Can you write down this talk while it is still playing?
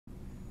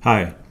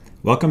Hi,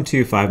 welcome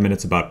to 5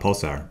 Minutes About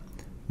Pulsar.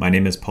 My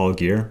name is Paul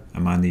Gear.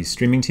 I'm on the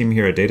streaming team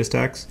here at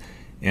DataStax,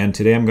 and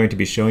today I'm going to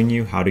be showing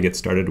you how to get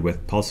started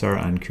with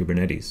Pulsar on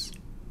Kubernetes.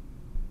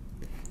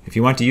 If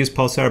you want to use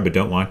Pulsar but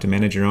don't want to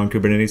manage your own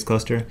Kubernetes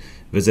cluster,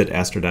 visit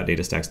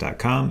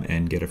astro.datastax.com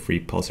and get a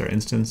free Pulsar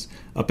instance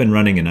up and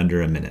running in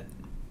under a minute.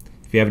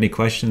 If you have any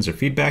questions or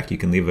feedback, you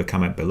can leave a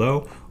comment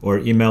below or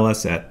email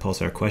us at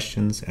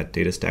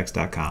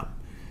pulsarquestions@datastax.com.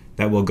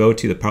 That will go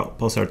to the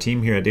Pulsar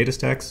team here at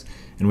DataStax,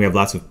 and we have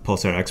lots of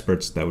Pulsar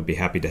experts that would be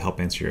happy to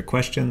help answer your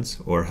questions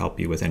or help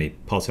you with any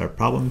Pulsar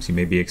problems you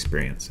may be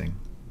experiencing.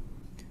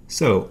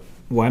 So,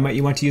 why might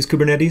you want to use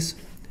Kubernetes?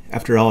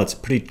 After all, it's a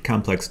pretty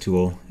complex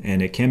tool,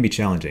 and it can be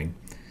challenging.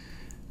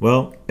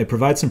 Well, it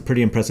provides some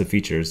pretty impressive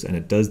features, and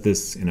it does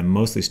this in a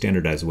mostly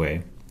standardized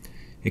way.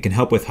 It can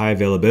help with high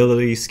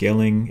availability,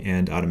 scaling,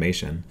 and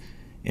automation.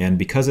 And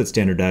because it's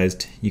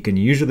standardized, you can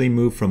usually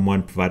move from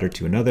one provider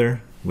to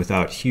another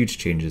without huge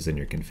changes in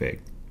your config.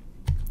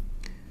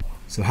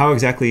 So how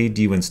exactly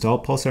do you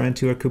install Pulsar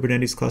into a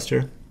Kubernetes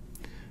cluster?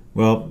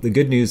 Well, the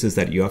good news is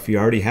that if you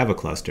already have a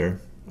cluster,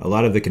 a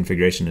lot of the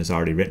configuration is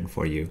already written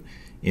for you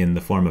in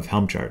the form of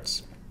Helm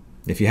charts.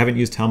 If you haven't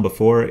used Helm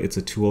before, it's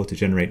a tool to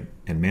generate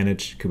and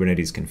manage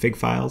Kubernetes config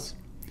files.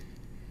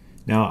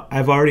 Now,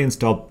 I've already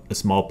installed a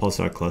small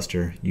Pulsar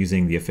cluster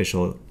using the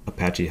official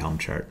Apache Helm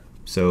Chart.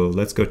 So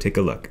let's go take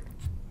a look.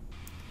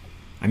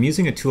 I'm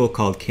using a tool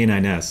called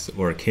K9s,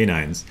 or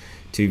K9s,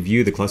 to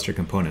view the cluster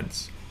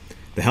components.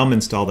 The Helm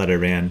install that I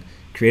ran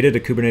created a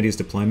Kubernetes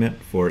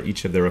deployment for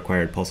each of the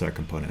required Pulsar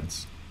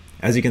components.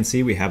 As you can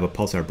see, we have a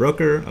Pulsar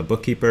broker, a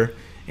bookkeeper,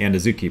 and a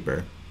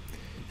zookeeper.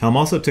 Helm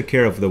also took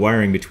care of the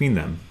wiring between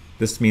them.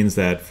 This means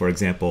that, for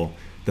example,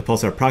 the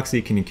Pulsar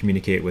proxy can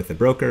communicate with the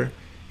broker,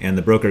 and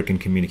the broker can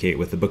communicate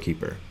with the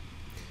bookkeeper.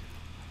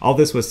 All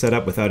this was set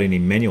up without any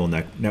manual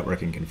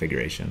networking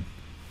configuration.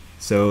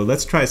 So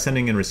let's try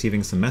sending and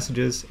receiving some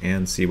messages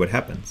and see what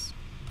happens.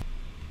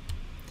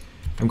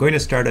 I'm going to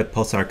start at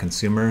Pulsar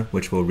Consumer,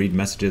 which will read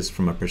messages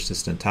from a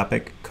persistent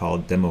topic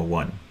called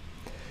Demo1.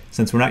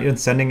 Since we're not yet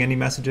sending any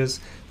messages,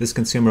 this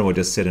consumer will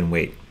just sit and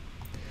wait.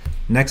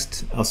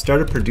 Next, I'll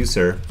start a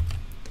producer,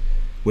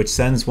 which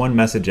sends one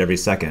message every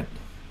second.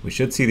 We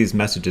should see these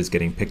messages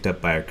getting picked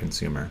up by our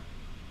consumer.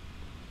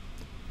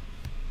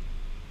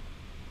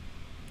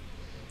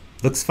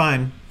 Looks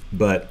fine,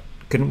 but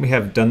couldn't we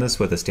have done this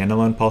with a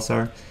standalone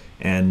Pulsar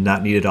and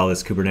not needed all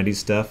this Kubernetes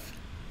stuff?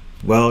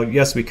 Well,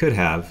 yes, we could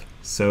have,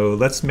 so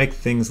let's make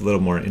things a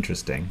little more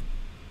interesting.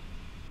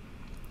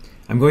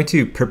 I'm going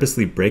to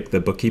purposely break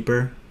the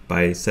bookkeeper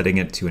by setting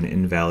it to an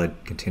invalid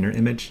container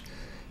image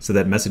so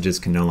that messages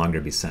can no longer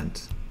be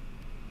sent.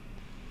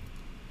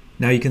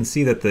 Now you can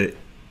see that the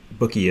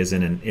bookie is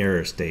in an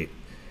error state,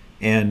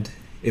 and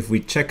if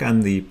we check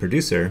on the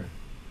producer,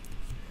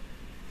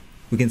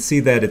 we can see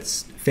that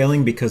it's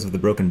failing because of the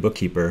broken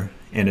bookkeeper,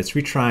 and it's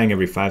retrying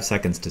every 5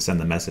 seconds to send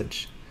the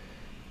message.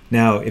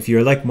 Now, if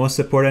you're like most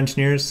support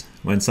engineers,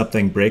 when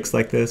something breaks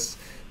like this,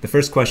 the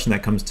first question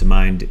that comes to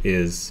mind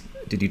is,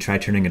 did you try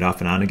turning it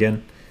off and on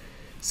again?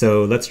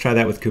 So let's try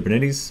that with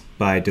Kubernetes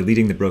by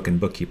deleting the broken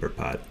bookkeeper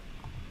pod.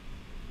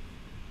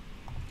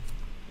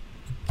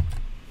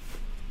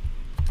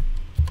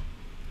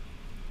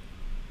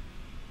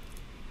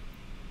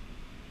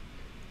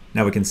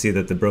 Now we can see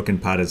that the broken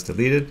pod is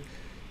deleted,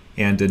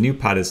 and a new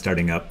pod is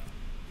starting up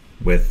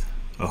with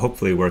a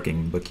hopefully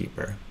working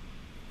bookkeeper.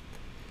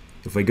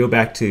 If we go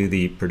back to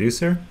the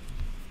producer,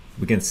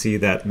 we can see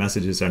that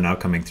messages are now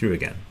coming through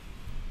again.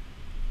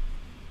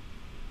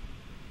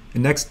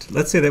 And next,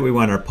 let's say that we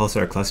want our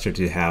Pulsar cluster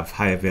to have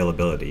high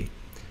availability.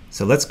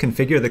 So let's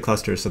configure the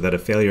cluster so that a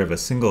failure of a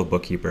single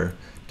bookkeeper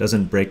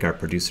doesn't break our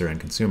producer and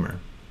consumer.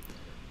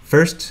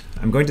 First,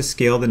 I'm going to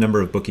scale the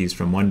number of bookies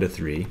from 1 to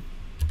 3.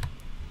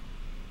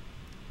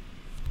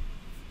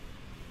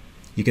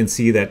 You can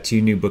see that 2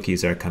 new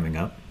bookies are coming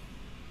up.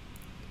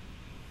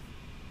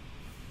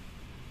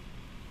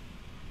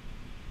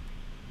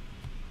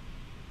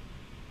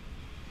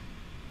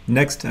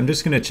 Next, I'm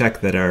just going to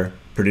check that our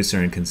producer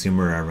and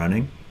consumer are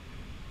running.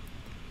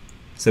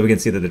 So we can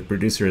see that the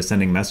producer is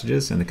sending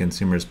messages and the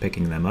consumer is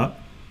picking them up.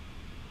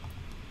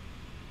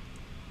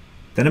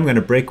 Then I'm going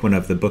to break one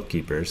of the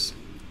bookkeepers,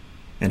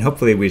 and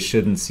hopefully we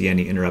shouldn't see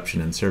any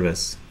interruption in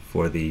service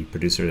for the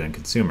producer and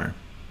consumer.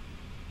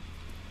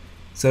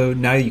 So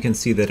now you can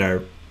see that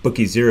our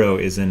bookie 0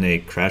 is in a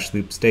crash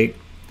loop state,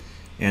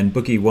 and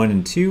bookie 1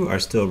 and 2 are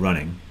still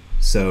running.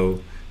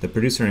 So the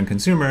producer and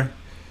consumer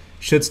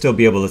should still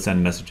be able to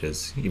send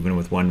messages, even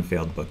with one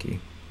failed bookie.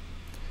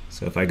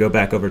 So if I go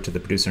back over to the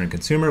producer and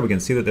consumer, we can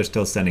see that they're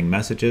still sending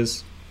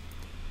messages.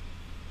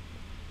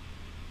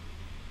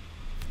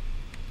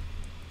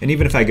 And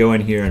even if I go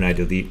in here and I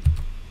delete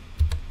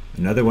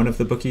another one of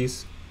the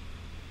bookies,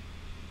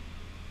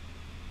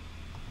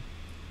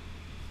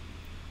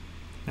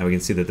 now we can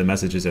see that the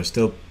messages are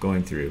still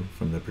going through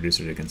from the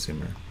producer to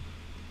consumer.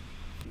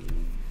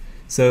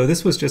 So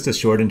this was just a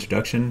short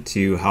introduction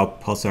to how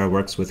Pulsar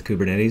works with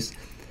Kubernetes.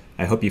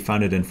 I hope you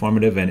found it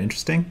informative and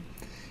interesting.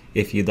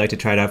 If you'd like to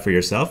try it out for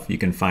yourself, you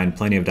can find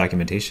plenty of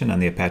documentation on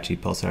the Apache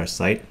Pulsar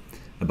site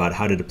about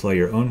how to deploy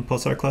your own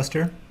Pulsar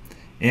cluster,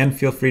 and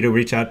feel free to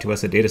reach out to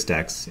us at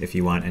DataStax if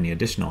you want any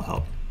additional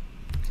help.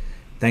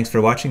 Thanks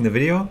for watching the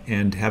video,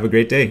 and have a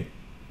great day.